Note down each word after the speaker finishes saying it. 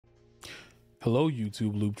Hello,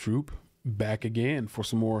 YouTube Loop Troop. Back again for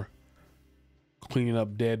some more cleaning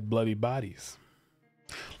up dead, bloody bodies.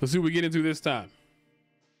 Let's see what we get into this time.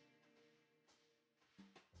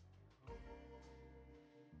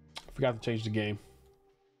 Forgot to change the game.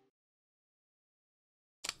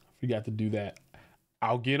 Forgot to do that.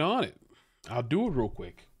 I'll get on it. I'll do it real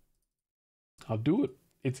quick. I'll do it.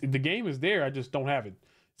 The game is there. I just don't have it.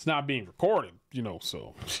 It's not being recorded, you know,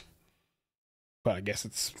 so. But I guess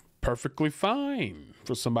it's perfectly fine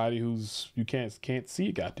for somebody who's you can't see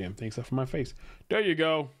a goddamn thing except for my face. There you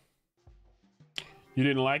go. You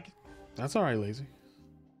didn't like it? That's all right, lazy.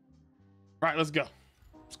 All right, let's go.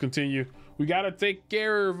 Let's continue. We gotta take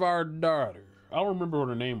care of our daughter. I don't remember what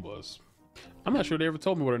her name was. I'm not sure they ever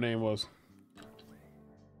told me what her name was.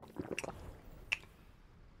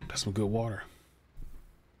 That's some good water.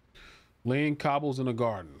 Laying cobbles in a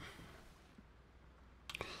garden.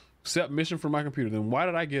 Accept mission from my computer. Then why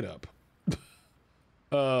did I get up?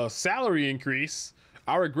 Salary increase.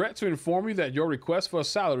 I regret to inform you that your request for a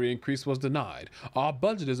salary increase was denied. Our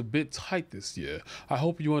budget is a bit tight this year. I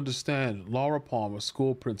hope you understand. Laura Palmer,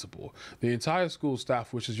 school principal. The entire school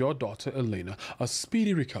staff wishes your daughter, Elena, a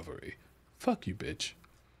speedy recovery. Fuck you, bitch.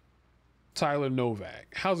 Tyler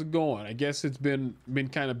Novak. How's it going? I guess it's been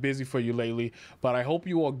kind of busy for you lately, but I hope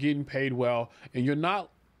you are getting paid well and you're not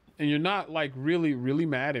like really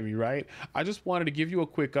mad at me, right? I just wanted to give you a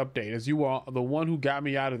quick update as you are the one who got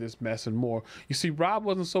me out of this mess and more. You see, Rob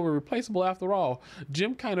wasn't so irreplaceable after all.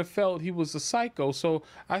 Jim kind of felt he was a psycho, so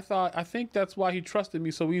I think that's why he trusted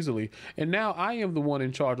me so easily. And now I am the one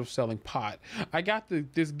in charge of selling pot. I got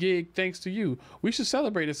this gig thanks to you. We should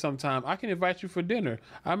celebrate it sometime. I can invite you for dinner.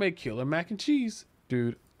 I make killer mac and cheese.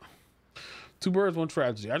 Dude. Two birds, one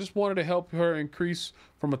tragedy. I just wanted to help her increase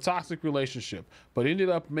from a toxic relationship, but ended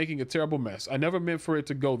up making a terrible mess. I never meant for it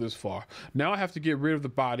to go this far. Now I have to get rid of the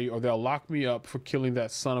body or they'll lock me up for killing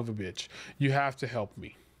that son of a bitch. You have to help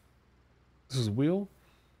me. This is Will?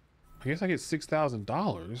 I guess I get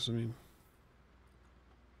 $6,000. I mean,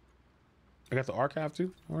 I got the archive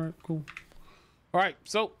too. All right, cool. All right,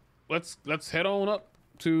 so let's head on up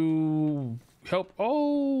to help.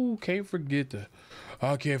 Oh, can't forget that.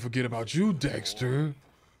 I can't forget about you, Dexter.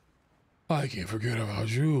 I can't forget about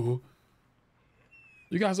you.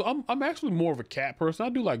 You guys, I'm actually more of a cat person. I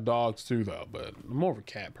do like dogs too, though, but I'm more of a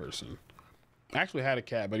cat person. I actually had a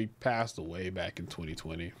cat, but he passed away back in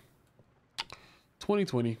 2020.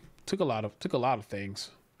 2020 took a lot of things.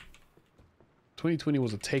 2020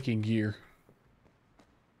 was a taking year.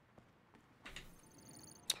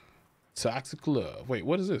 Toxic love. Wait,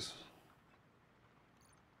 what is this?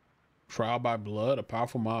 Trial by blood, a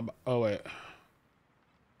powerful mob. Oh wait.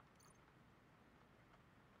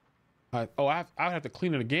 I'd have to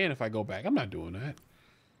clean it again if I go back. I'm not doing that.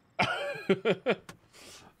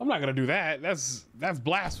 I'm not gonna do that. That's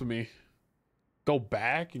blasphemy. Go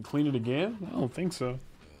back and clean it again? I don't think so.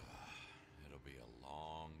 It'll be a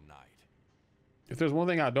long night. If there's one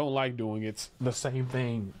thing I don't like doing, it's the same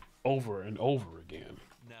thing over and over again.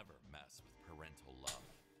 Never mess with parental love.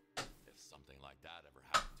 If something like that ever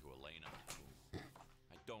happened to Elena,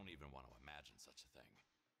 I don't even want to imagine such a thing.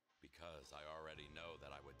 Because I already know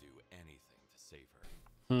that I would do anything to save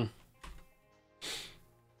her.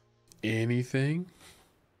 Anything?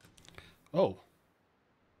 Oh.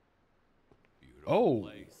 Beautiful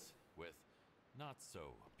place with not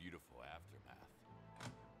so beautiful aftermath.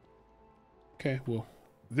 Okay, well,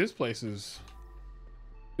 this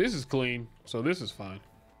is clean, so this is fine.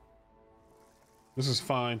 This is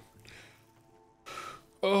fine.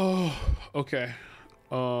 Oh, okay.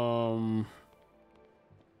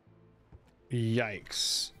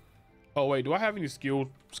 Yikes. Oh wait, do I have any skills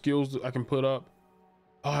that I can put up?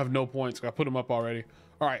 I have no points. I put them up already.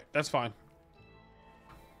 All right, that's fine.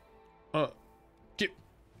 Get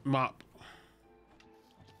mop.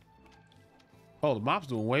 Oh, the mop's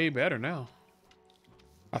doing way better now.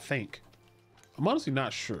 I think. I'm honestly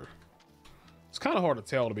not sure. It's kind of hard to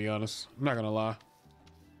tell, to be honest. I'm not gonna lie.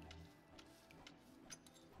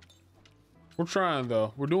 We're trying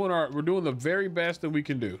though. We're doing the very best that we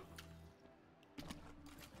can do.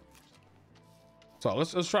 So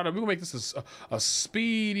let's try to. We're gonna make this a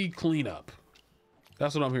speedy cleanup.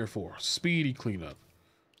 That's what I'm here for. Speedy cleanup.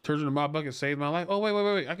 Detergent in my bucket saved my life. Oh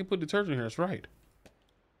wait! I can put detergent here. That's right.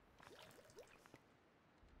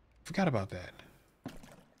 Forgot about that.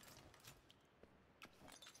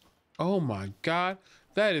 Oh my god,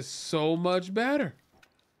 that is so much better.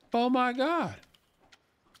 Oh my god.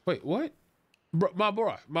 Wait, what? Bro, my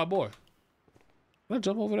boy. Did I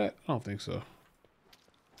jump over that? I don't think so.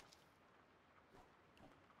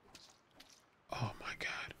 Oh my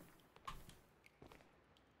god.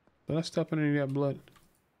 Did I step in any of that blood?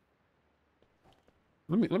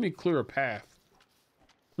 Let me clear a path.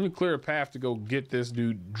 Let me clear a path to go get this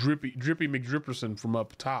dude, Drippy McDripperson from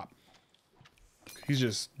up top. He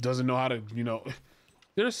just doesn't know how to, you know.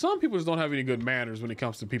 There's some people that don't have any good manners when it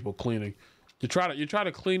comes to people cleaning. You try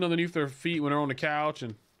to clean underneath their feet when they're on the couch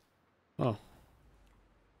and oh.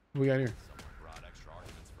 What we got here?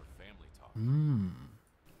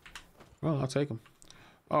 Well, I'll take them.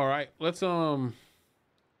 All right, let's I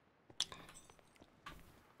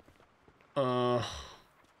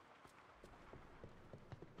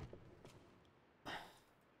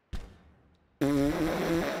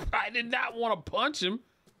did not want to punch him.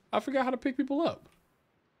 I forgot how to pick people up.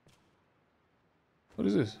 What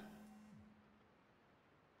is this?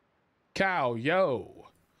 Cow, yo.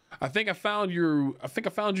 I think I found you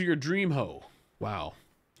your dream hoe. Wow.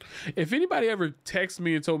 If anybody ever texted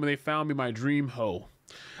me and told me they found me my dream hoe,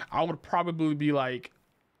 I would probably be like,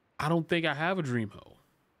 I don't think I have a dream hoe.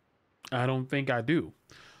 I don't think I do.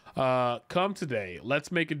 Come today.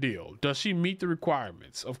 Let's make a deal. Does she meet the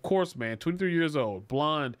requirements? Of course, man. 23 years old.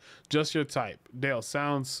 Blonde. Just your type. Dale,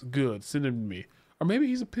 sounds good. Send him to me. Or maybe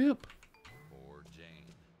he's a pimp. Poor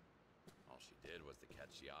Jane. All she did was to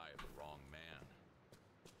catch the eye of the wrong man.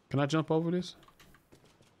 Can I jump over this?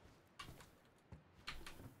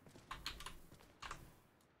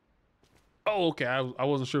 Oh, okay. I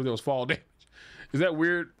wasn't sure if there was fall damage. Is that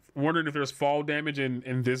weird? Wondering if there's fall damage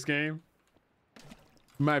in this game?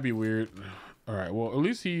 Might be weird. All right. Well, at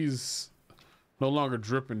least he's no longer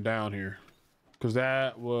dripping down here. Because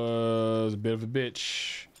that was a bit of a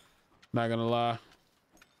bitch. Not gonna lie.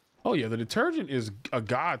 Oh, yeah. The detergent is a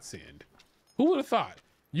godsend. Who would have thought?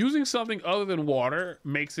 Using something other than water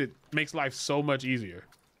makes life so much easier.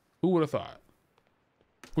 Who would have thought?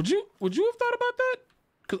 Would you have thought about that?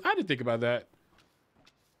 Because I didn't think about that.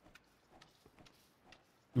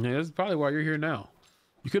 Yeah, that's probably why you're here now.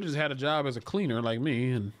 You could have just had a job as a cleaner like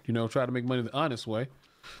me and, you know, try to make money the honest way.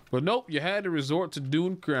 But nope, you had to resort to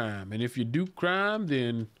doing crime. And if you do crime,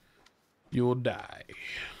 then you'll die.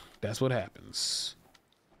 That's what happens.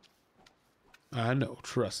 I know,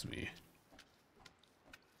 trust me.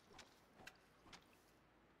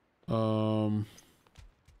 Oh,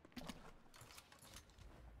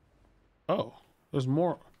 there's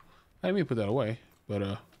more. Let me put that away.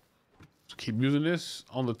 But keep using this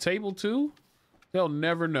on the table too. They'll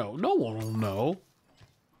never know. No one will know.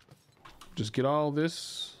 Just get all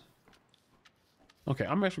this. Okay,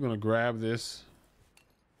 I'm actually gonna grab this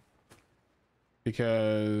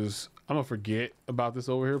because I'm gonna forget about this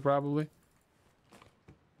over here probably.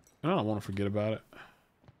 And I don't want to forget about it.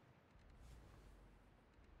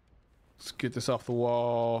 Let's get this off the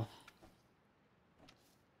wall.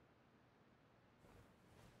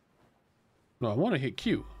 No, I want to hit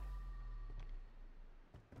Q.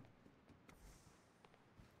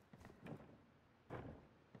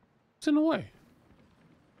 It's in the way.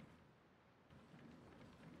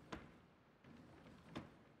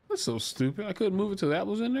 That's so stupid. I couldn't move it till that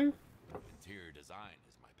was in there. Interior design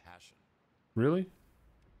is my passion. Really?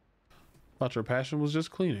 Thought your passion was just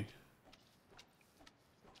cleaning.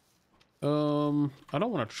 I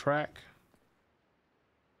don't want to track.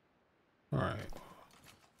 All right.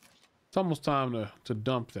 It's almost time to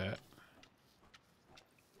dump that.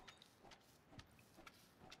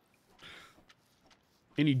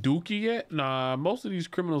 Any dookie yet? Nah, most of these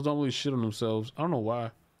criminals don't really shit on themselves. I don't know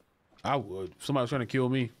why. I would. If somebody was trying to kill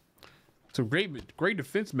me. It's a great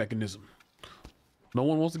defense mechanism. No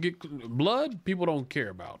one wants to get blood. People don't care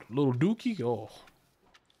about. Little dookie, oh.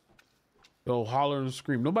 They'll holler and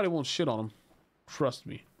scream. Nobody wants shit on them. Trust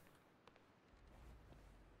me.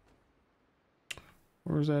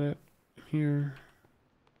 Where is that at? Here.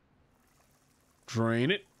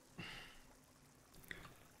 Drain it.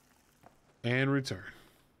 And return.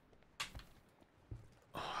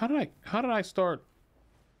 How did I start?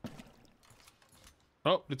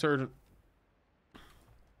 Oh, detergent.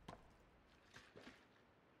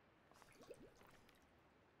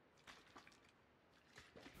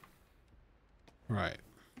 Right.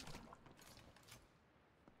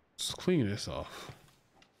 Let's clean this off.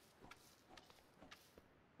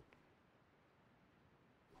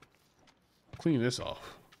 Clean this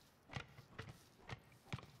off.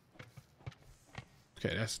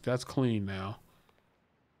 Okay, that's clean now.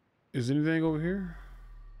 Is anything over here?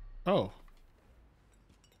 Oh.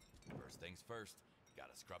 First things first.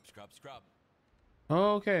 Gotta scrub.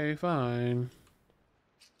 Okay, fine.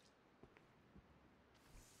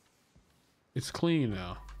 It's clean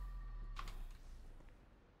now.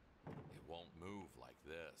 It won't move like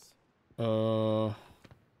this.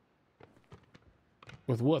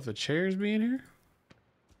 With what? The chairs being here?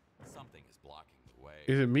 Something is blocking the way.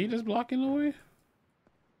 Is it me that's blocking the way?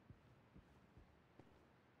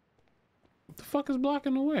 What the fuck is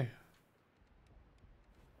blocking the way?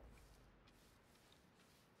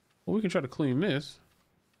 Well, we can try to clean this.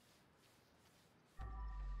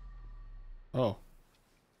 Oh.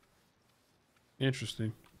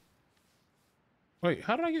 Interesting. Wait,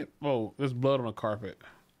 how did I get... Oh, there's blood on the carpet.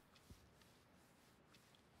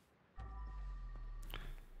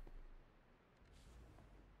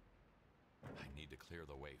 I need to clear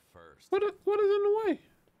the way first. What is in the way?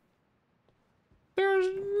 There's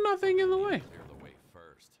nothing in the way. Clear the way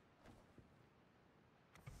first.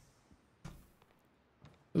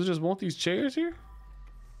 Does it just want these chairs here?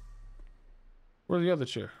 Where's the other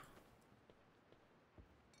chair?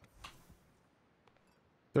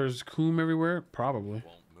 There's coom everywhere? Probably.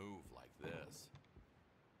 Won't move like this.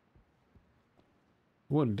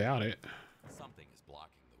 Wouldn't doubt it. Something is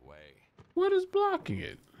blocking the way. What is blocking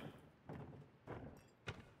it?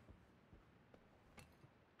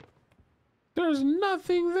 There's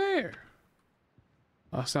nothing there.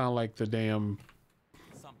 I sound like the damn...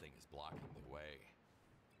 Something is blocking the way.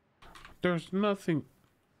 There's nothing...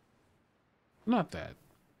 Not that.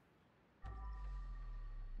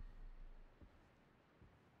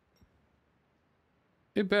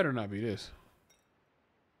 It better not be this.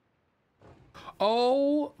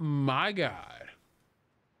 Oh my God.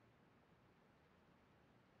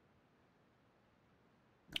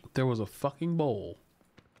 There was a fucking bowl.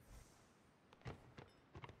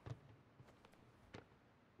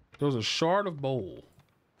 There was a shard of bowl.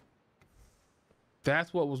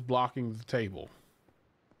 That's what was blocking the table.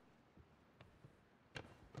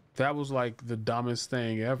 That was like the dumbest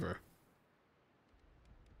thing ever.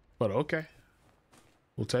 But okay.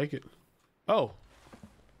 We'll take it. Oh.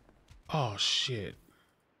 Oh, shit.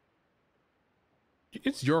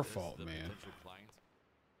 It's your fault, man.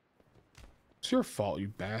 It's your fault, you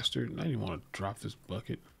bastard. I didn't want to drop this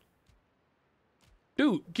bucket.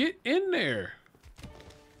 Dude, get in there.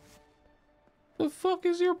 The fuck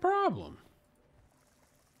is your problem?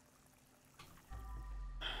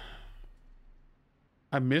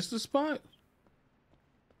 I missed the spot?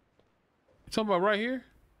 You talking about right here?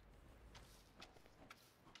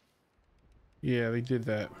 Yeah, they did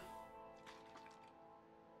that.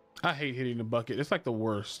 I hate hitting the bucket. It's like the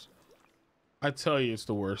worst. I tell you, it's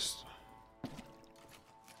the worst.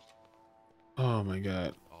 Oh my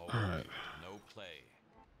God. Oh, all right. No play.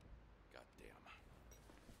 Goddamn.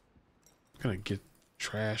 Gonna get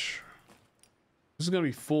trash. This is gonna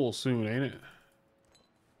be full soon, ain't it?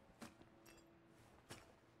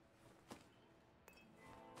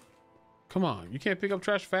 Come on, you can't pick up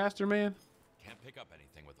trash faster, man? Can't pick up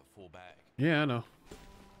anything with a full bag. Yeah, I know.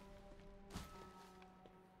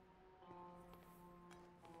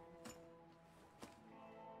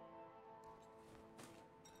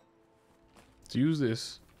 Let's use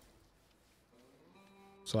this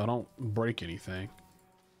so I don't break anything.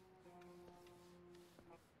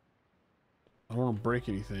 I don't want to break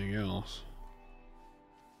anything else.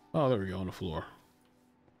 Oh, there we go, on the floor.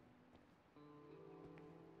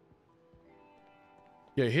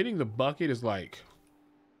 Yeah, hitting the bucket is like,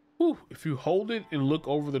 whew, if you hold it and look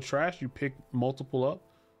over the trash, you pick multiple up.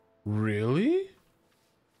 Really?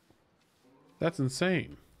 That's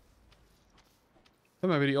insane. That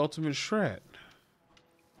might be the ultimate shred.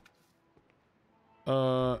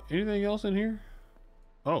 Anything else in here?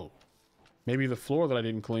 Oh, maybe the floor that I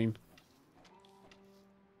didn't clean.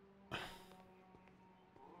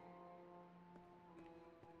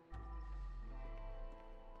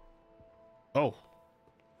 Oh.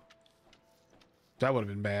 That would have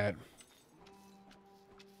been bad.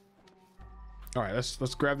 All right,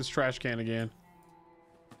 let's grab this trash can again.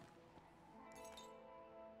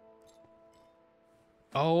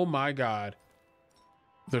 Oh my God.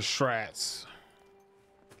 The shrats.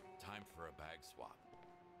 Time for a bag swap.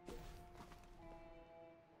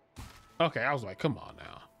 Okay, I was like, come on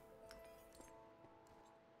now.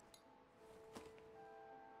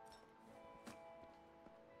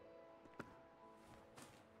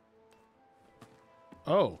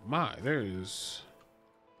 Oh my, there is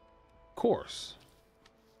course.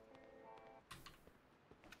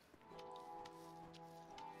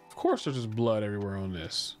 Of course there's just blood everywhere on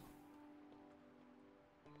this.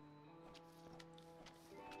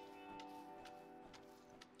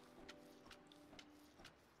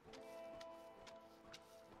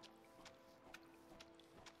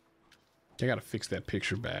 I gotta fix that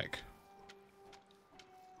picture back.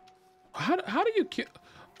 How do you kill?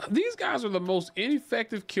 These guys are the most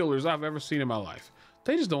ineffective killers I've ever seen in my life.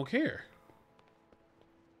 They just don't care.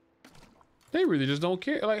 They really just don't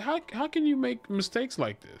care. Like, how can you make mistakes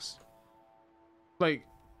like this? Like,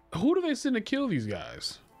 who do they send to kill these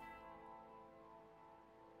guys?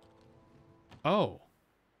 Oh.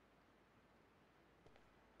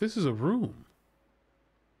 This is a room.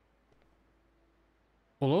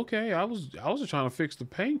 Well, okay. I was just trying to fix the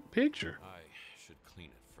paint picture. I should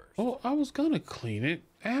clean it first. Oh, I was gonna clean it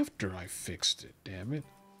after I fixed it, damn it.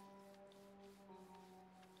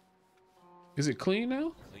 Is it clean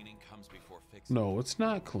now? Cleaning comes before fixing. No, it's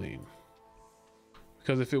not clean.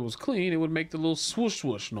 Because if it was clean, it would make the little swoosh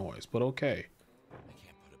swoosh noise, but okay. I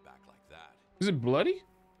can't put it back like that. Is it bloody?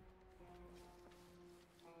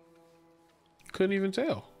 Couldn't even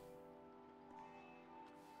tell.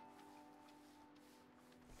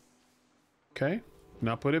 Okay,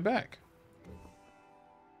 now put it back.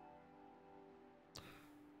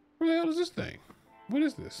 Where the hell is this thing? What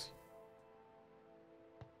is this?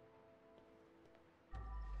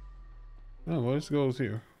 Oh, well, this goes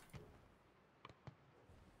here.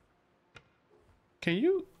 Can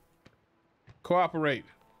you cooperate?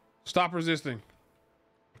 Stop resisting.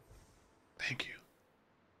 Thank you.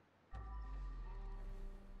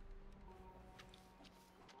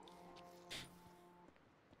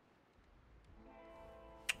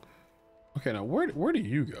 Okay, now where do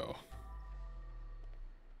you go?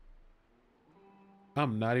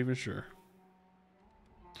 I'm not even sure.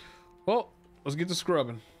 Well, let's get to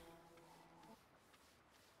scrubbing.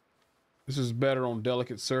 This is better on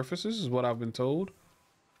delicate surfaces, is what I've been told.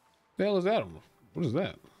 The hell is that? What is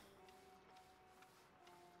that?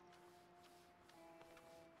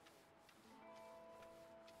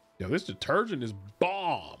 Yo, this detergent is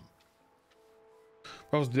bomb.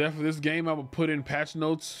 If I was deaf for this game, I would put in patch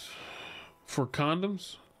notes for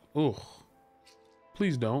condoms. Ugh.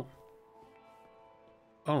 Please don't.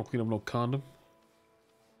 I don't clean up no condom.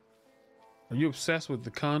 Are you obsessed with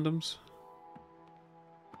the condoms?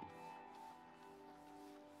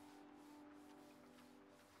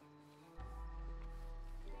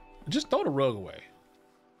 Just throw the rug away.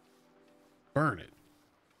 Burn it.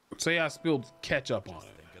 Say I spilled ketchup on it.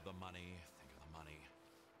 Think of the money. Think of the money.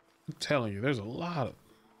 I'm telling you, there's a lot of...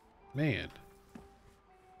 Man.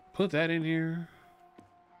 Put that in here.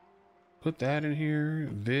 Put that in here.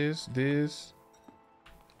 This.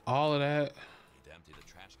 All of that. Need to empty the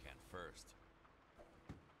trash can first.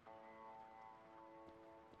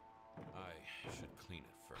 I should clean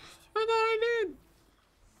it first. I thought I did.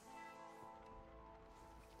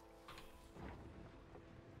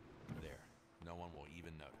 There. No one will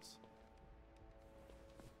even notice.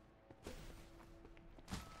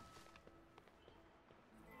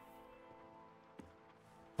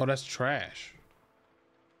 Oh, that's trash.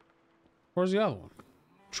 Where's the other one?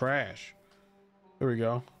 Trash. There we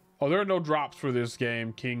go. Oh, there are no drops for this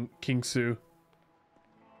game, King Su.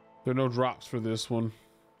 There are no drops for this one.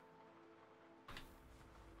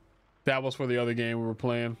 That was for the other game we were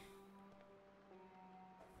playing.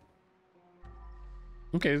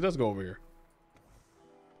 Okay, let's go over here.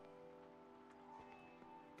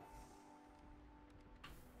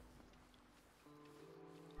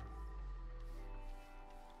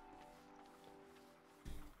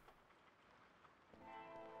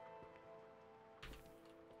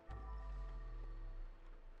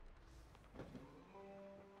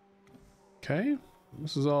 Okay,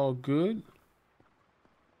 this is all good.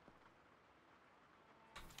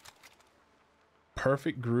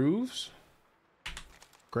 Perfect grooves.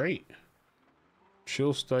 Great.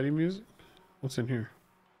 Chill study music. What's in here?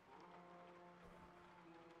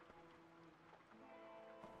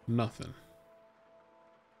 Nothing.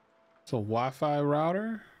 It's a Wi-Fi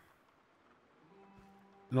router.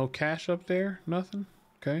 No cache up there. Nothing.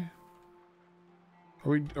 Okay. Are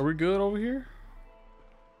we good over here?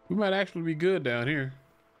 We might actually be good down here.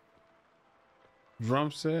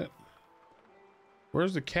 Drum set.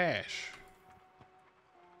 Where's the cache?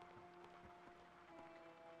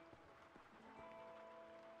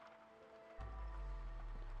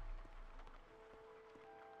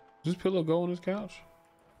 Does this pillow go on this couch?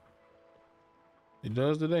 It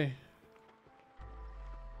does today.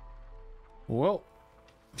 Well,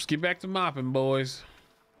 let's get back to mopping, boys.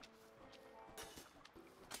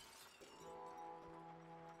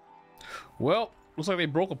 Well, looks like they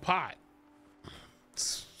broke a pot.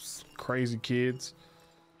 Crazy kids.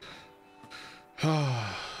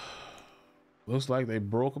 Looks like they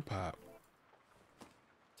broke a pot.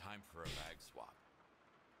 Time for a bag swap.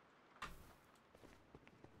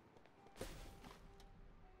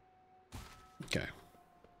 Okay.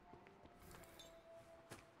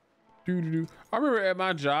 I remember at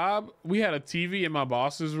my job, we had a TV in my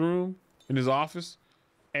boss's room, in his office,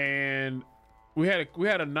 and we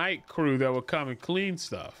had a night crew that would come and clean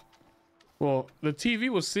stuff. Well, the TV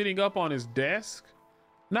was sitting up on his desk.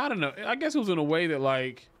 Not in a, I guess it was in a way that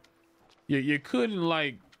like you couldn't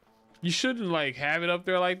like, you shouldn't like have it up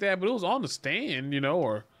there like that, but it was on the stand, you know,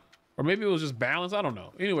 or maybe it was just balanced. I don't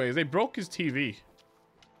know. Anyways, they broke his TV.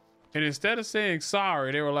 And instead of saying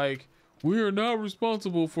sorry, they were like, we are not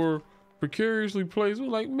responsible for precariously placed. We're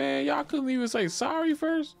like, man, y'all couldn't even say sorry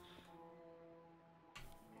first.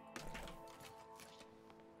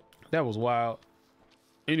 That was wild.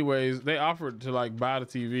 Anyways, they offered to like buy the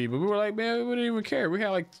TV, but we were like, man, we didn't even care. We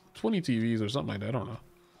had like 20 TVs or something like that. I don't know.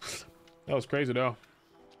 That was crazy though.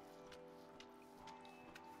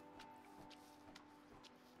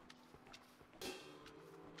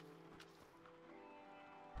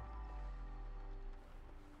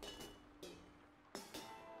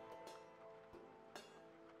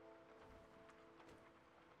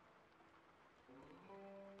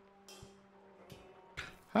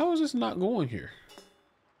 How is this not going here?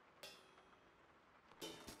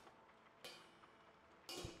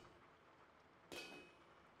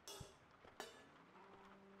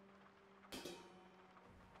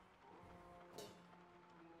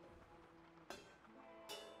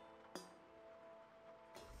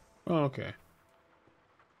 Oh, okay.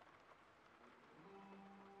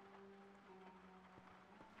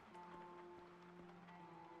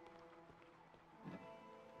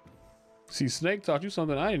 See, Snake taught you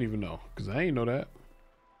something I didn't even know, because I ain't know that.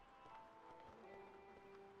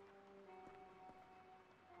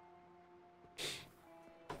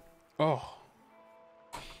 Oh.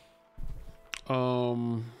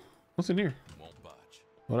 What's in here? Won't budge.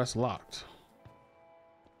 Well, that's locked.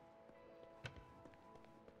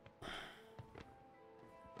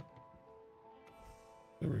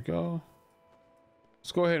 There we go.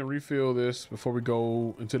 Let's go ahead and refill this before we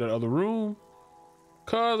go into that other room.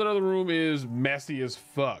 Cause that other room is messy as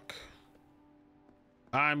fuck.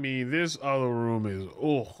 I mean, this other room is,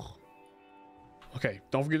 ugh. Okay,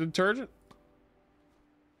 don't forget the detergent.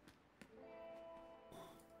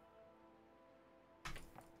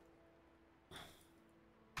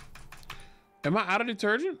 Am I out of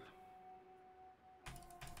detergent?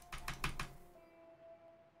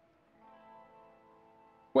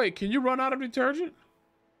 Wait, can you run out of detergent?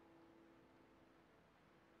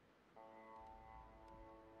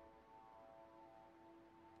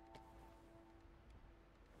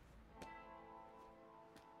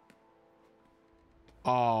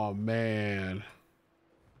 Oh man.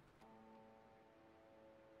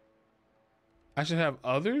 I should have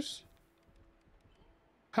others?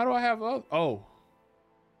 How do I have oh.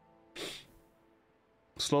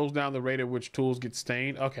 Slows down the rate at which tools get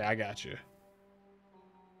stained. Okay, I got you.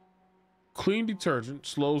 Clean detergent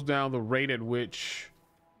slows down the rate at which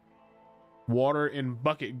water in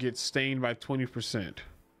bucket gets stained by 20%.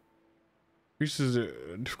 Increases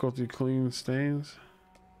the difficulty clean stains.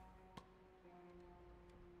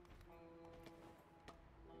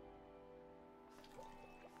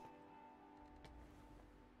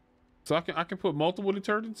 So I can put multiple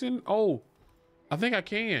detergents in? Oh, I think I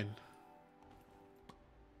can.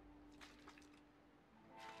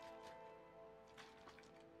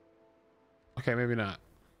 Okay, maybe not.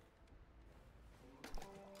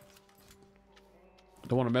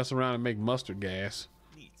 Don't want to mess around and make mustard gas.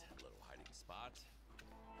 Neat little hiding spot.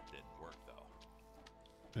 Didn't work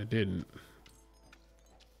though. It didn't.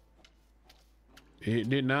 It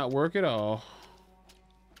did not work at all.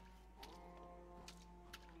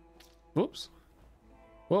 Whoops.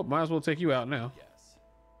 Well, might as well take you out now. Yes.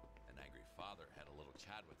 An angry father had a little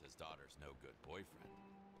chat with his daughter's no good boyfriend.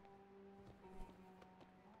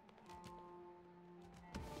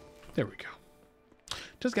 There we go.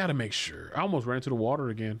 Just got to make sure. I almost ran into the water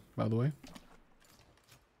again, by the way.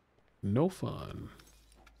 No fun.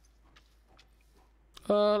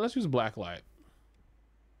 Let's use black light.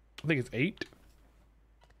 I think it's 8.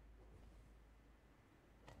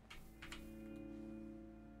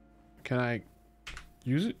 Can I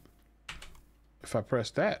use it? If I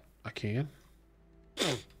press that, I can.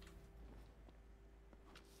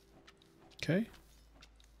 Okay.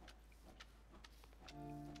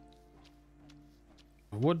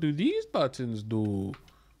 What do these buttons do? All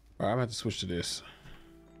right, I'm gonna have to switch to this.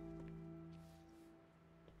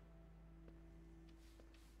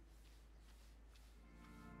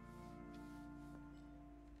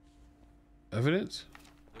 Evidence?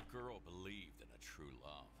 The girl believed in a true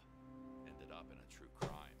love. Ended up in a true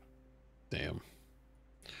crime. Damn.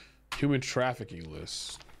 Human trafficking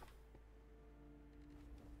list.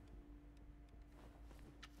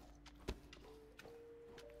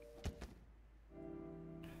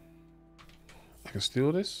 I can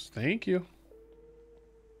steal this? Thank you.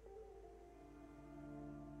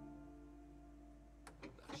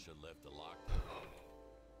 lift a lock.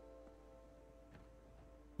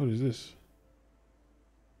 What is this?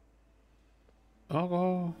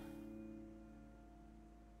 Alcohol.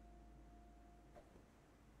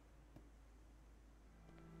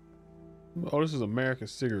 Oh, this is American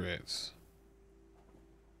cigarettes.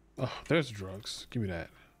 Oh, there's drugs. Give me that.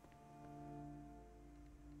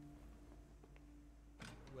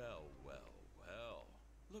 Well, well, well.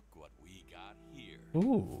 Look what we got here.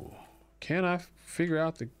 Ooh. Can I figure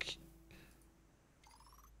out the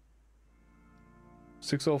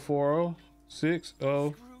 6040 60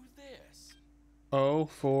 Screw this.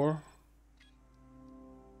 4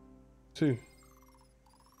 2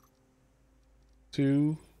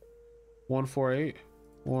 2 148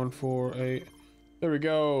 148. There we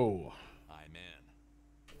go. I'm in.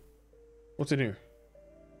 What's in here?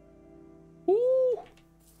 Ooh,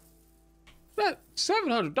 that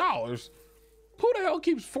 $700. Who the hell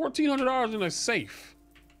keeps $1,400 in a safe?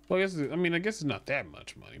 Well, I guess it's not that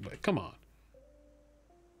much money, but come on.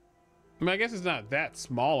 I mean, I guess it's not that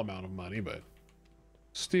small amount of money, but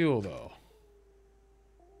still, though.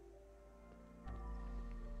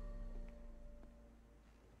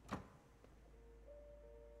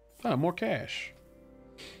 Ah, more cash.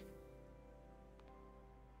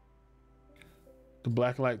 The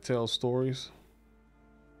blacklight tells stories.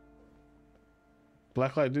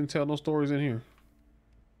 Blacklight didn't tell no stories in here.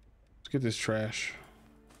 Let's get this trash.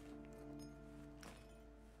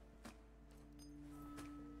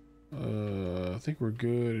 I think we're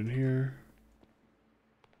good in here.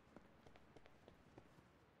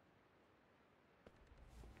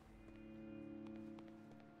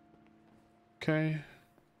 Okay.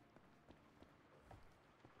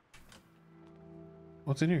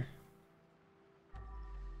 What's in here?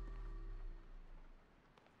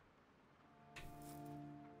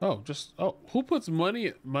 Oh, who puts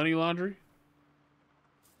money laundry?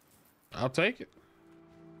 I'll take it.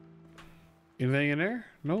 Anything in there?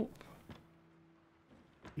 Nope.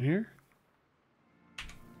 In here?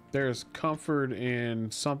 There's comfort in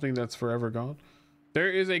something that's forever gone. There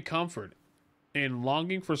is a comfort in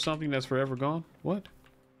longing for something that's forever gone. What?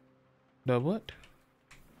 The what?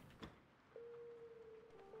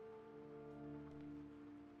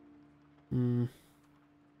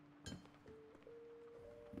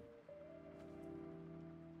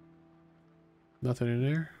 Nothing in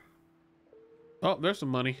there. Oh, there's some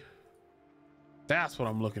money. That's what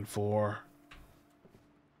I'm looking for.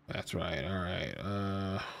 That's right. All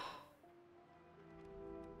right.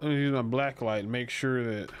 Let me use my black light and make sure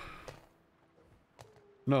that.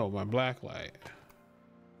 No, my black light.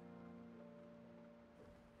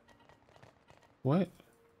 What?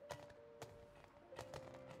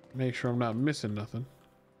 Make sure I'm not missing nothing.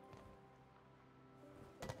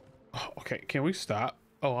 Oh, okay, can we stop?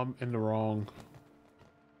 Oh, I'm in the wrong.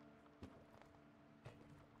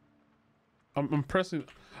 I'm pressing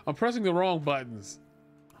the wrong buttons.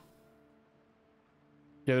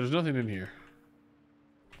 Yeah, there's nothing in here.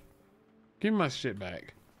 Give me my shit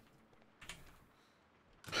back.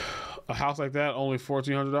 A house like that, only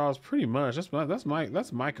 $1,400, pretty much.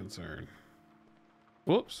 That's my concern.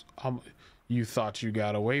 Whoops. You thought you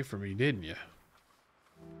got away from me, didn't you?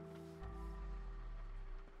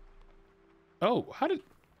 Oh, how did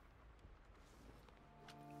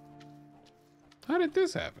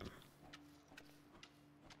this happen?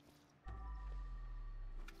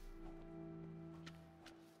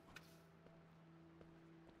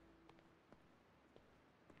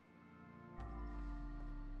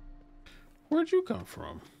 Where'd you come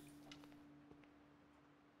from?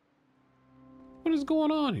 What is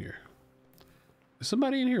going on here? Is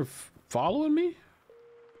somebody in here following me?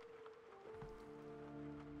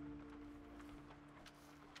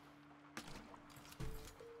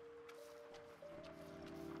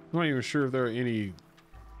 I'm not even sure if there are any.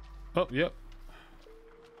 Oh, yep.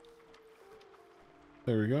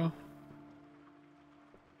 There we go.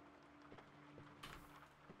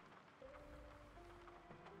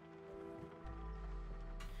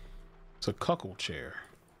 It's a cuckold chair.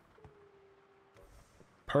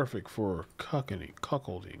 Perfect for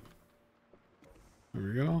cuckolding. There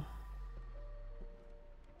we go.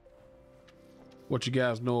 What you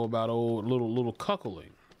guys know about old little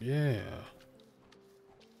cuckolding? Yeah.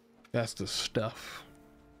 That's the stuff.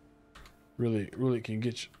 Really can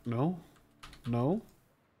get you. No. No.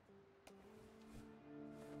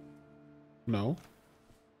 No.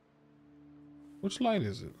 Which light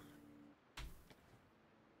is it?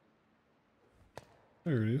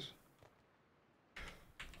 There it is.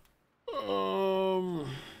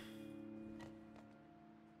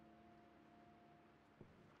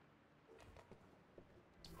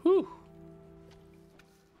 Whew.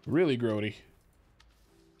 Really grody.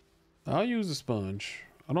 I'll use the sponge.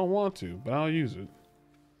 I don't want to, but I'll use it.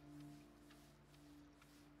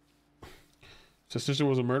 So sister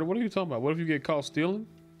was a murder? What are you talking about? What if you get caught stealing?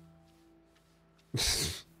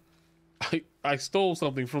 I stole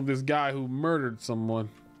something from this guy who murdered someone.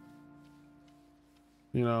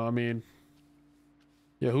 You know, I mean,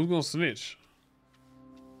 yeah, who's gonna snitch?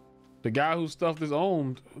 The guy who stuff this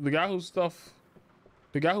owned, the guy who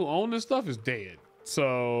owned this stuff is dead.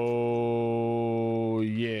 So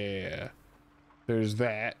yeah, there's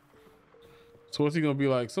that. So what's he gonna be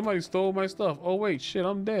like? Somebody stole my stuff. Oh wait, shit,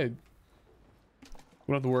 I'm dead.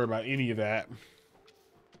 We don't have to worry about any of that.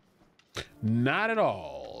 Not at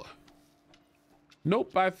all.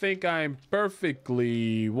 Nope, I think I'm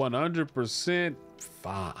perfectly 100%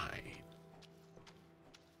 fine.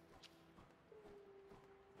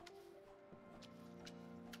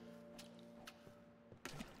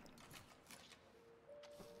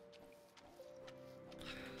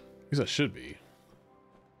 At least I should be.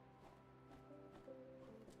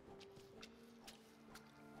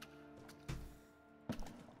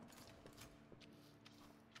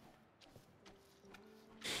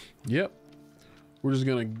 Yep. We're just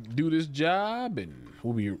gonna do this job and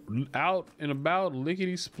we'll be out and about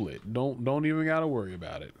lickety split. Don't even gotta worry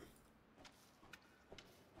about it.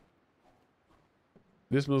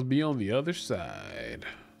 This must be on the other side.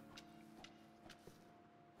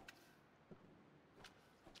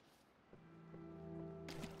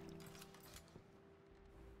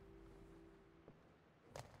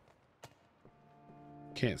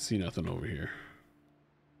 Can't see nothing over here.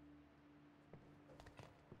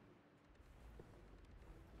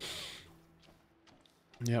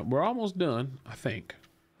 Yeah, we're almost done, I think.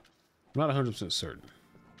 I'm not 100% certain.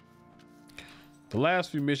 The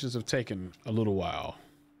last few missions have taken a little while.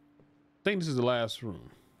 I think this is the last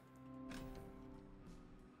room.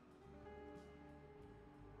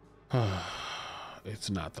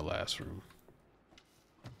 It's not the last room.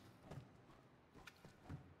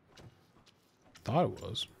 Thought it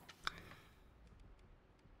was.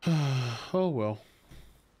 Oh well.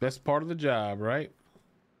 That's part of the job, right?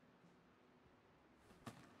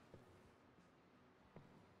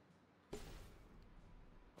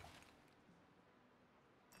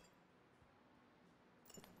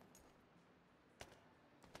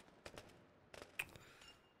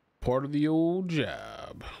 Part of the old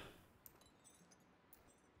job.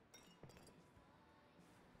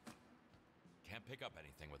 Can't pick up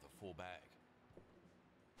anything with a full bag.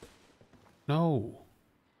 No.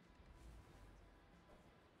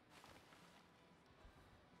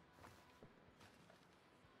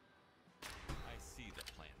 I see the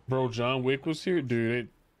plan. Bro, John Wick was here? Dude, it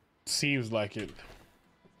seems like it.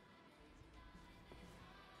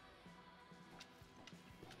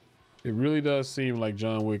 It really does seem like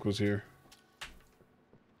John Wick was here.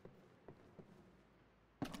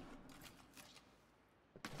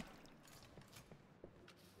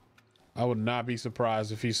 I would not be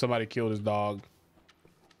surprised if somebody killed his dog.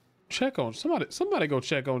 Check on somebody go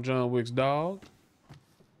check on John Wick's dog.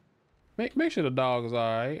 Make sure the dog is all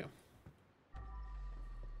right.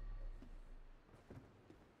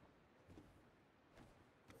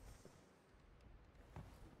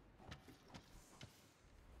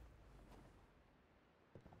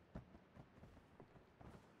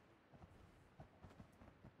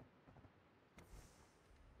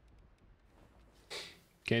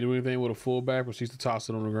 Can't do anything with a full bag, proceeds to toss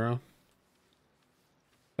it on the ground.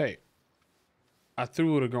 Hey, I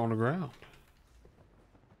threw it on the ground.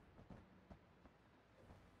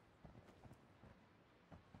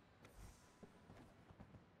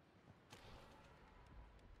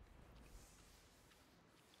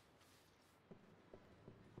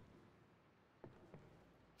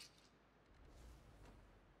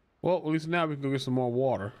 Well, at least now we can go get some more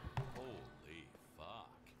water. Holy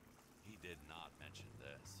fuck. He did not mention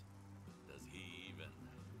this. Does he even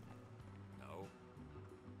know?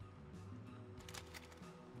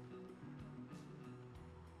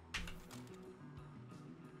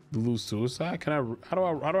 Lose suicide? How do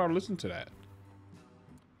I listen to that?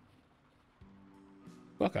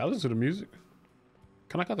 Fuck, I listen to the music.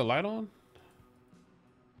 Can I cut the light on?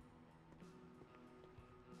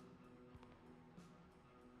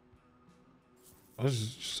 This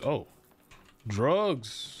is just, oh,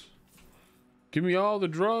 drugs. Give me all the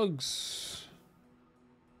drugs.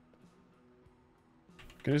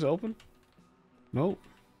 Can this open? Nope.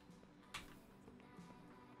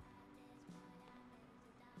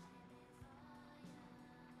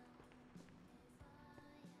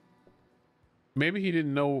 Maybe he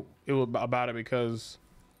didn't know about it because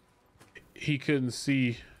he couldn't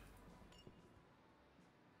see.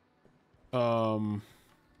 Let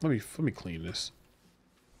me clean this.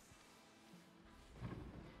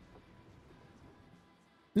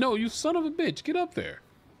 No, you son of a bitch, get up there.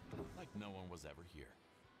 Like no one was ever here.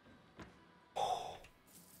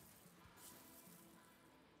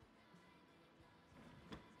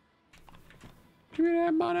 Give me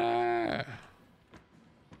that money.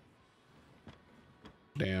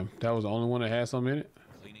 Damn, that was the only one that had something in it.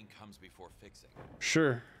 Cleaning comes before fixing.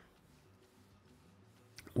 Sure.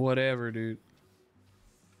 Whatever, dude.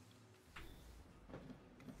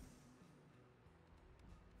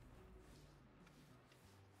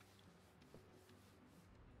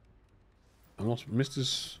 Almost missed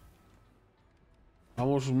this.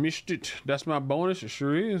 Almost missed it. That's my bonus. It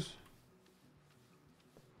sure is.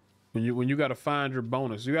 When you got to find your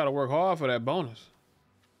bonus, you got to work hard for that bonus.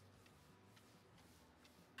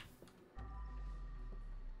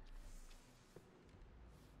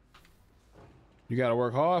 You got to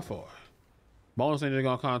work hard for it. Bonus ain't just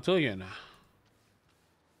gonna come to you now.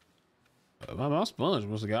 My sponge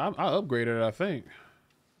was I upgraded it, I think.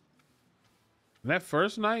 That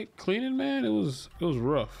first night cleaning, man, it was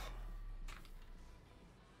rough.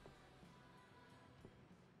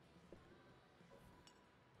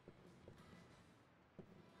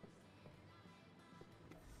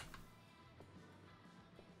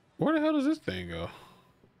 Where the hell does this thing go?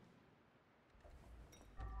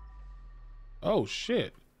 Oh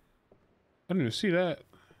shit. I didn't even see that.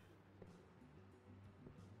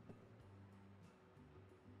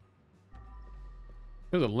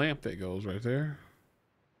 There's a lamp that goes right there.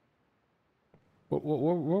 Where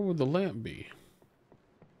would the lamp be?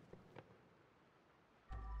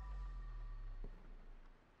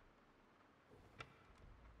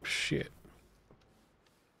 Shit.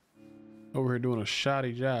 Over here doing a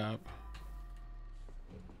shoddy job.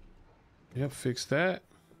 Yep, fix that.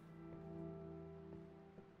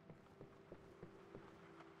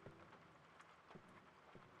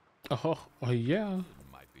 Oh yeah.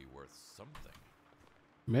 Might be worth something.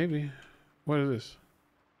 Maybe. What is this?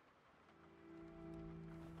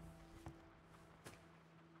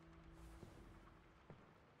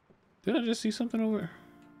 Did I just see something over there?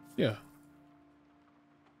 Yeah.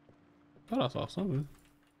 Thought I saw something.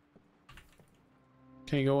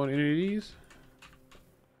 Can't go on any of these?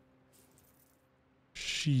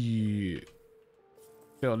 Shit.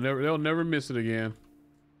 They'll never miss it again.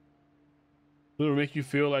 Will it make you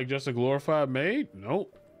feel like just a glorified maid?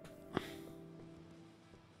 Nope.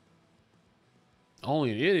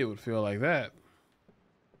 Only an idiot would feel like that.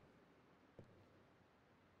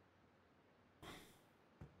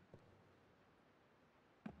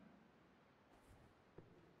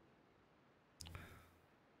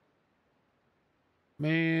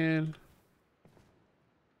 Man.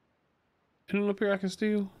 Anything up here I can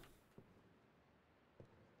steal?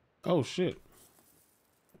 Oh shit.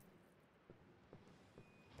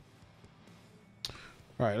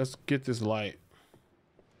 All right, let's get this light.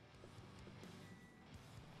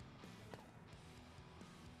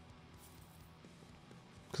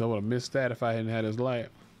 Because I would have missed that if I hadn't had his light.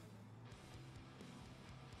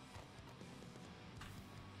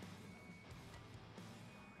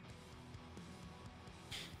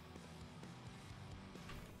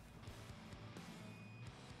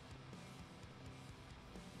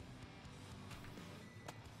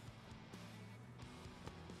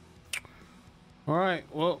 All right,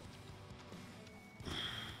 well.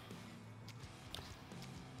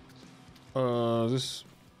 Is this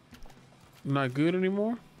not good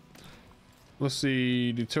anymore? Let's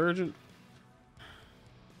see, detergent.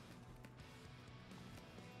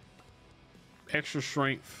 Extra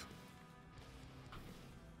strength.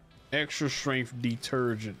 Extra strength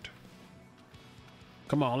detergent.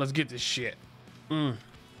 Come on, let's get this shit.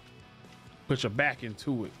 Put your back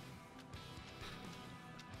into it.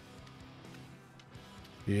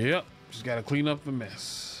 Yep, just gotta clean up the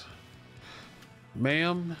mess.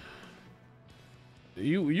 Ma'am,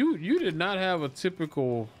 you did not have a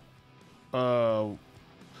typical the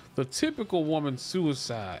typical woman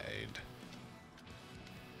suicide.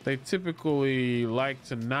 They typically like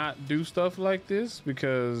to not do stuff like this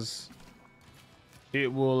because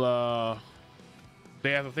it will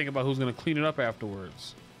they have to think about who's gonna clean it up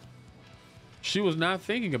afterwards. She was not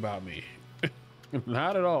thinking about me.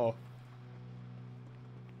 Not at all.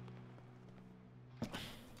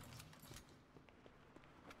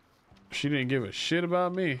 She didn't give a shit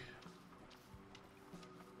about me.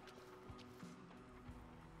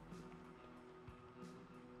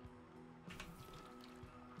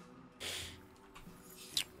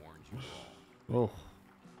 Oh.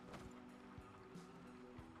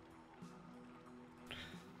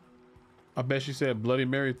 I bet she said Bloody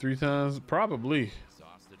Mary 3 times. Probably.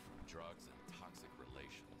 Exhausted from drugs and toxic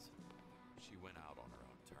relations, she went out on her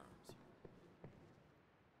own terms.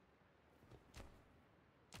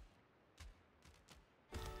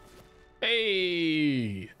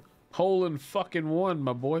 Hey, hole in fucking one,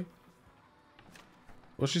 my boy.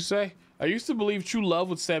 What'd she say? I used to believe true love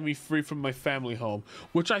would set me free from my family home,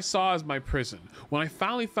 which I saw as my prison. When I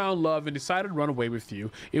finally found love and decided to run away with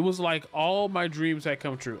you, it was like all my dreams had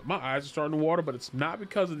come true. My eyes are starting to water, but it's not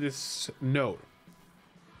because of this note.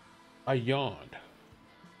 I yawned.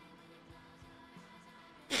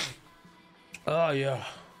 Oh, yeah.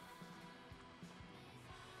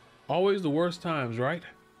 Always the worst times, right?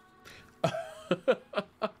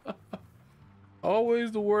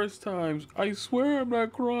 Always the worst times. I swear I'm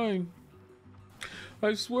not crying.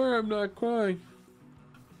 I swear I'm not crying.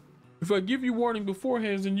 If I give you warning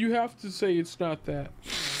beforehand, then you have to say it's not that.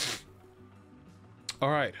 All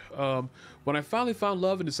right. When I finally found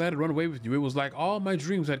love and decided to run away with you, it was like all my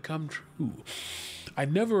dreams had come true. I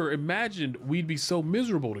never imagined we'd be so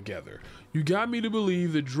miserable together. You got me to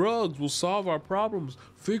believe that drugs will solve our problems,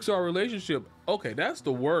 fix our relationship. Okay, that's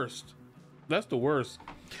the worst. That's the worst.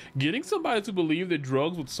 Getting somebody to believe that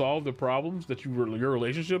drugs would solve the problems that your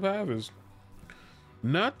relationship have is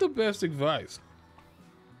not the best advice.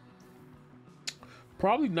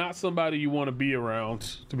 Probably not somebody you want to be around,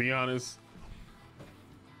 to be honest.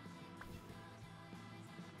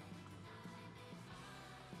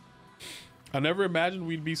 I never imagined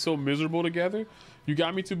we'd be so miserable together. You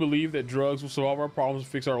got me to believe that drugs will solve our problems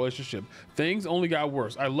and fix our relationship. Things only got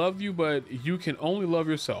worse. I love you, but you can only love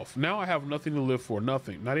yourself. Now I have nothing to live for.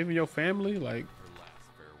 Nothing. Not even your family. Like, Her last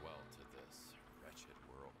farewell to this wretched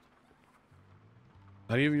world.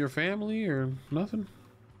 not even your family or nothing.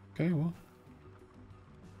 Okay, well.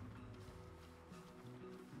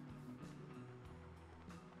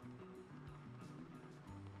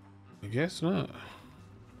 I guess not.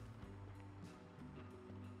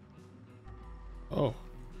 Oh.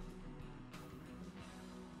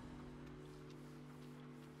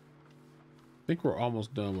 I think we're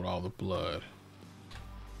almost done with all the blood.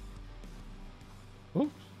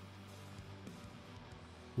 Oops.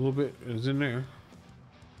 A little bit is in there.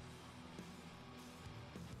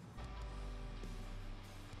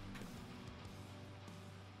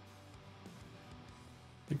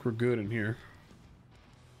 I think we're good in here.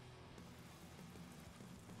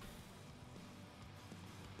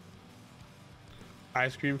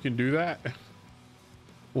 Ice cream can do that?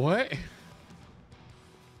 What?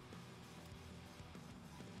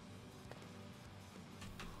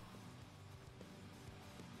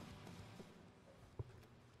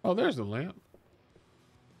 Oh, there's the lamp.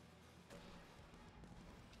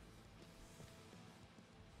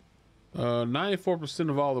 Uh, 94%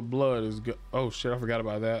 of all the blood is go— oh shit, I forgot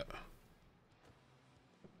about that.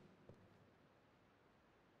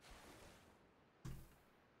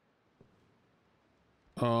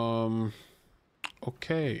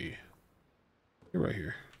 Okay. You're right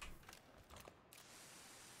here.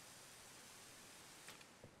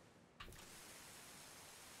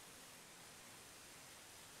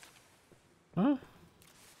 Huh?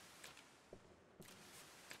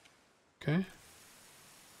 Okay.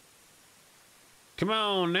 Come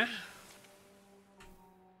on now.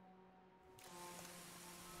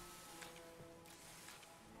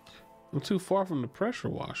 I'm too far from the pressure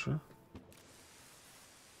washer.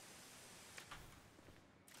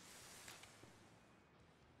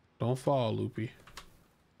 Don't fall, Loopy.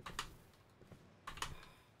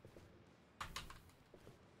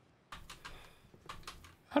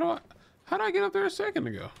 How did I get up there a second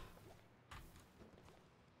ago?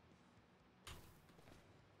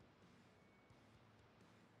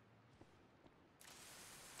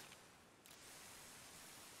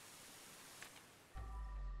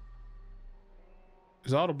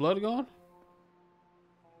 Is all the blood gone?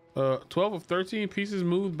 12 of 13 pieces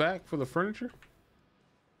moved back for the furniture.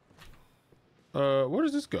 Where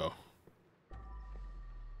does this go?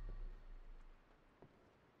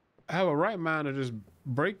 I have a right mind to just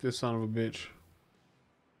break this son of a bitch.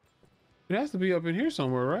 It has to be up in here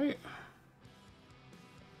somewhere, right?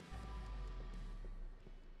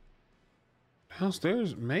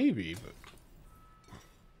 Downstairs, maybe, but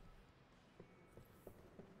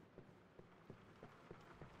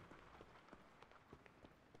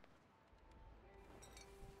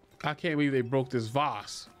I can't believe they broke this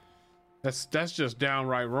vase. That's just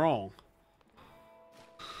downright wrong.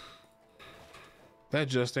 That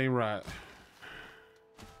just ain't right.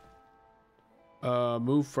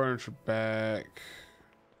 Move furniture back.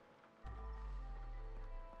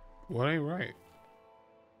 What ain't right?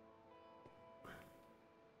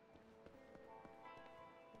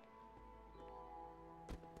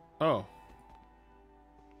 Oh.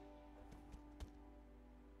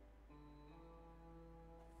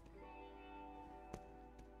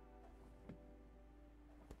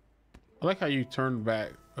 I like how you turn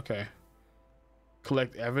back. Okay.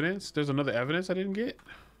 Collect evidence. There's another evidence I didn't get.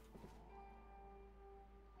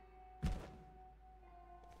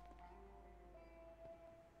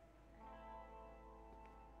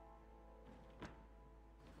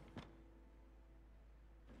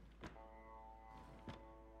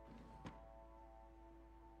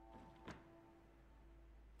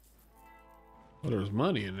 Well, there's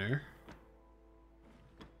money in there.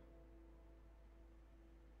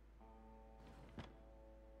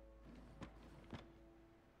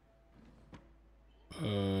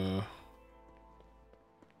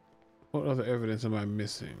 What other evidence am I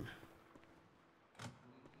missing?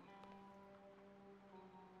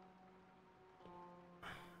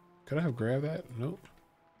 Could I have grabbed that? Nope.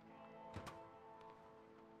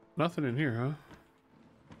 Nothing in here, huh?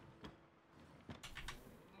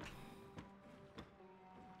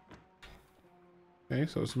 Okay,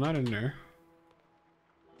 so it's not in there.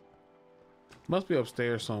 Must be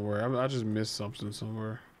upstairs somewhere. I just missed something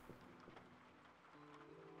somewhere.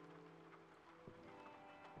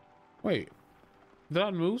 Wait, did I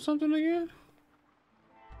move something again?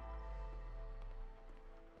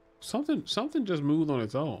 Something just moved on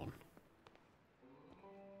its own.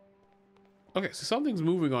 Okay, so something's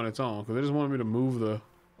moving on its own because they just wanted me to move the...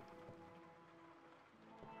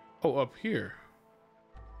 Oh, up here.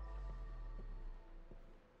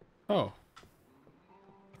 Oh.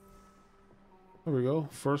 There we go.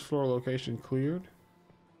 First floor location cleared.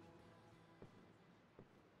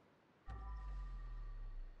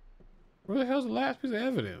 Where the hell's the last piece of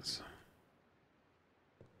evidence?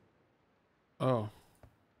 Oh.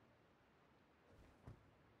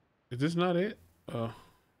 Is this not it? Oh. I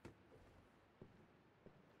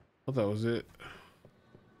thought that was it.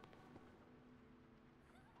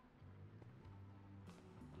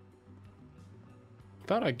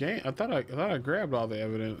 I thought I grabbed all the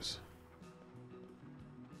evidence.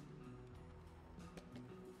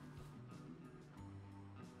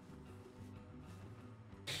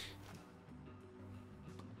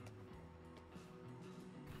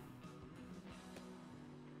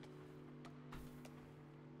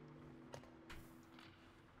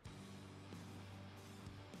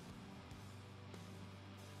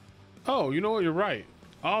 Oh, you know what? You're right.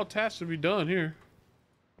 All tasks should be done here.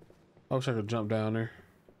 I wish I could jump down there.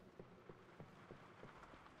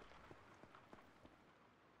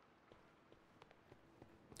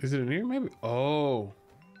 Is it in here? Maybe. Oh.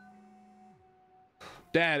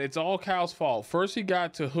 Dad, it's all Cal's fault. First he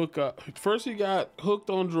got hooked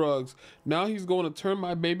on drugs. Now he's going to turn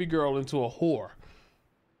my baby girl into a whore.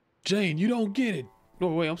 Jane, you don't get it. No,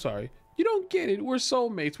 wait, I'm sorry. You don't get it. We're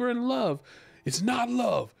soulmates. We're in love. It's not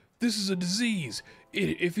love. This is a disease.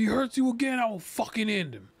 If he hurts you again, I will fucking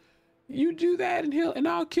end him. You do that and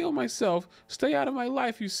I'll kill myself. Stay out of my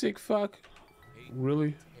life, you sick fuck.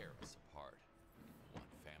 Really? Tear us apart, one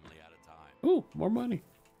family at a time. Ooh, more money.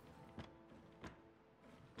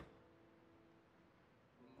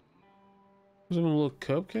 Was there little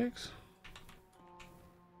cupcakes?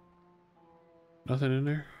 Nothing in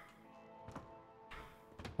there.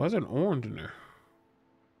 Why is there an orange in there?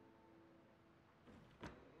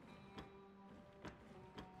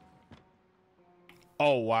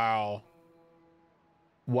 Oh, wow.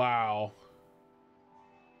 Wow.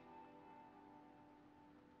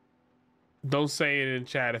 Don't say it in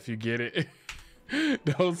chat if you get it.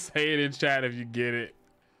 Don't say it in chat if you get it.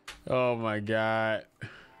 Oh my God.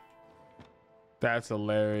 That's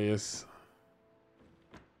hilarious.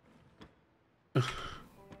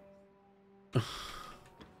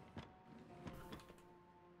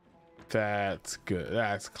 That's good.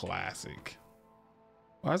 That's classic.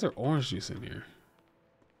 Why is there orange juice in here?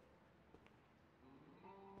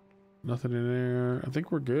 Nothing in there. I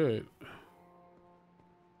think we're good.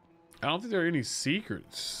 I don't think there are any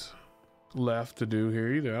secrets left to do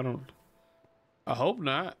here either. I hope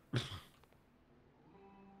not.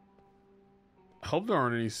 I hope there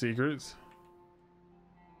aren't any secrets.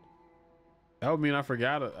 That would mean I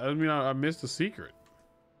forgot it. That would mean I missed a secret.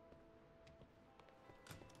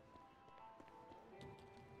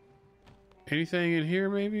 Anything in here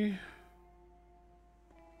maybe?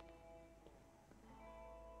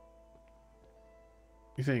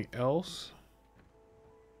 Anything else?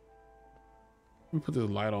 Let me put this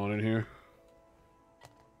light on in here.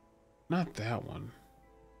 Not that one.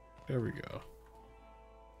 There we go.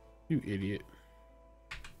 You idiot.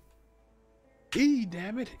 E,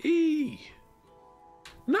 damn it. E.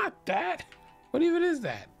 Not that. What even is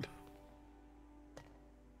that?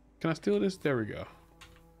 Can I steal this? There we go.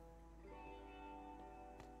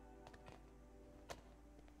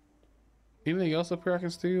 Anything else up here I can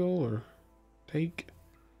steal or take?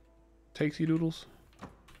 Takesy doodles.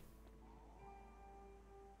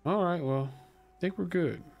 All right, well, I think we're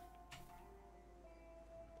good.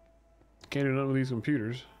 Can't do nothing with these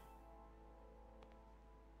computers.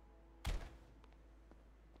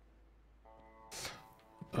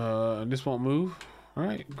 And this won't move. All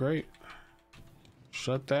right, great.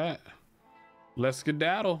 Shut that. Let's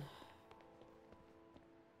skedaddle.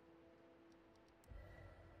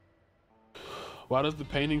 Why does the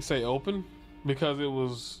painting say open? Because it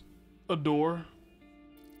was a door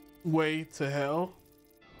way to hell.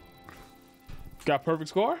 Got perfect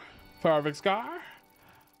score? Perfect score?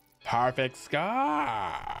 Perfect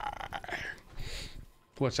score.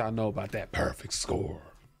 What y'all know about that perfect score?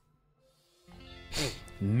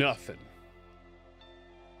 Nothing.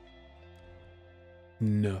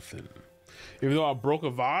 Nothing. Even though I broke a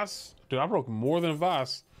vase, dude, I broke more than a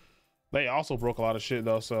vase. They also broke a lot of shit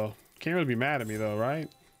though, so can't really be mad at me though, right?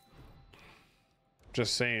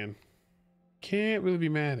 Just saying. Can't really be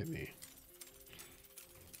mad at me.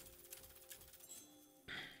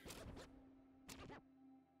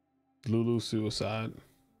 Lulu suicide.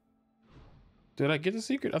 Did I get the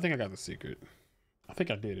secret? I think I got the secret. I think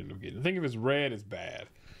I did end up getting it. I think if it's red, it's bad.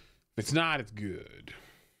 If it's not, it's good.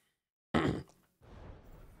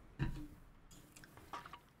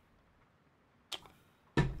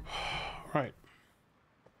 Right.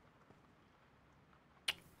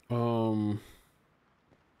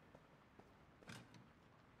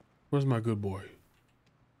 Where's my good boy?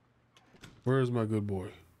 Where's my good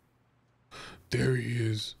boy? There he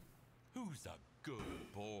is. Who's a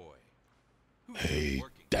good boy? Who's Hey,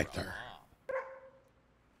 working for a Dexter. mom?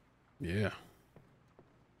 Yeah.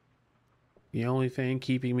 The only thing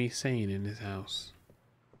keeping me sane in this house.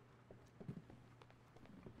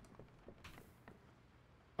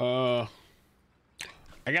 I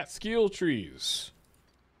got skill trees.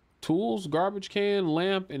 Tools, garbage can,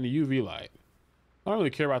 lamp, and the UV light. I don't really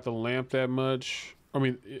care about the lamp that much. I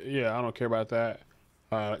mean, yeah, I don't care about that.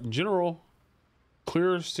 In general,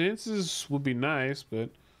 clearer senses would be nice, but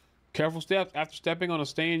careful steps. After stepping on a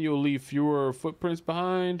stain, you'll leave fewer footprints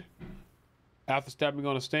behind. After stepping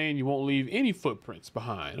on a stain, you won't leave any footprints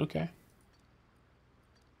behind. Okay.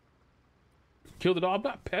 Kill the dog?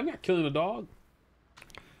 I'm not killing the dog.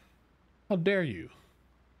 How dare you?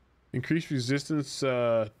 Increased resistance,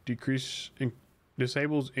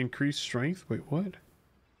 disables increased strength. Wait, what?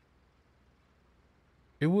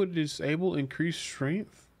 It would disable increased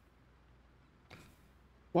strength?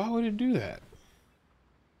 Why would it do that?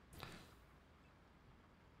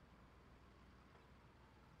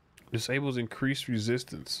 Disables increased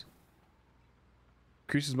resistance.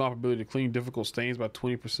 Increases my ability to clean difficult stains by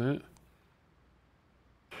 20%. Man,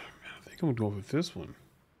 I think I'm gonna go with this one.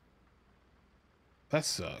 That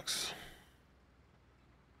sucks.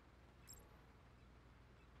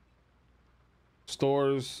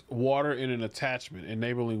 Stores water in an attachment,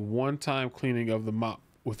 enabling one-time cleaning of the mop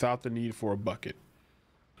without the need for a bucket.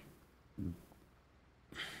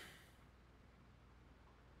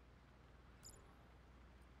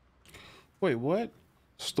 Wait, what?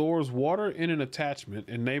 Stores water in an attachment,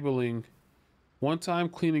 enabling one-time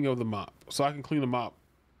cleaning of the mop. So I can clean the mop.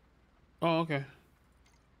 Oh, okay.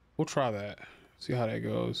 We'll try that. See how that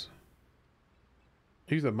goes.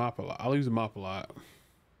 I use the mop a lot. I'll use the mop a lot.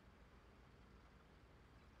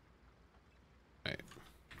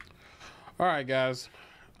 All right, guys.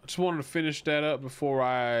 I just wanted to finish that up before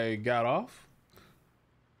I got off.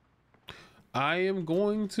 I am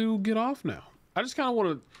going to get off now. I just kind of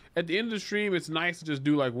want to, at the end of the stream, it's nice to just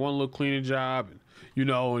do like one little cleaning job, and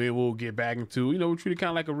and then we'll get back into, we treat it kind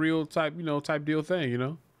of like a real type, type deal thing,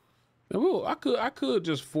 And I could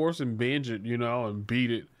just force and binge it, and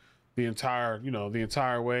beat it the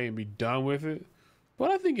entire way and be done with it. But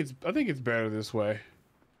I think it's better this way.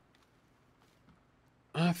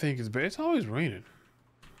 I think it's better. It's always raining.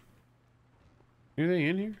 Anything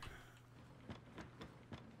in here?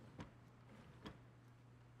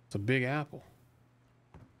 It's a big apple.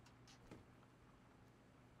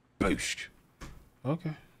 Boosh.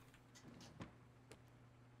 Okay.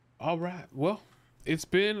 All right. Well, it's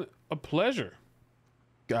been a pleasure,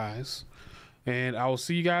 guys. And I will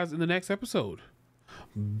see you guys in the next episode.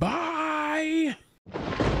 Bye.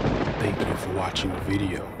 Thank you for watching the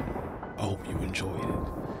video. I hope you enjoyed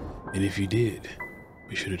it. And if you did,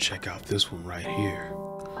 be sure to check out this one right here.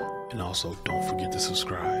 And also, don't forget to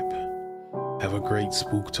subscribe. Have a great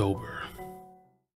Spooktober.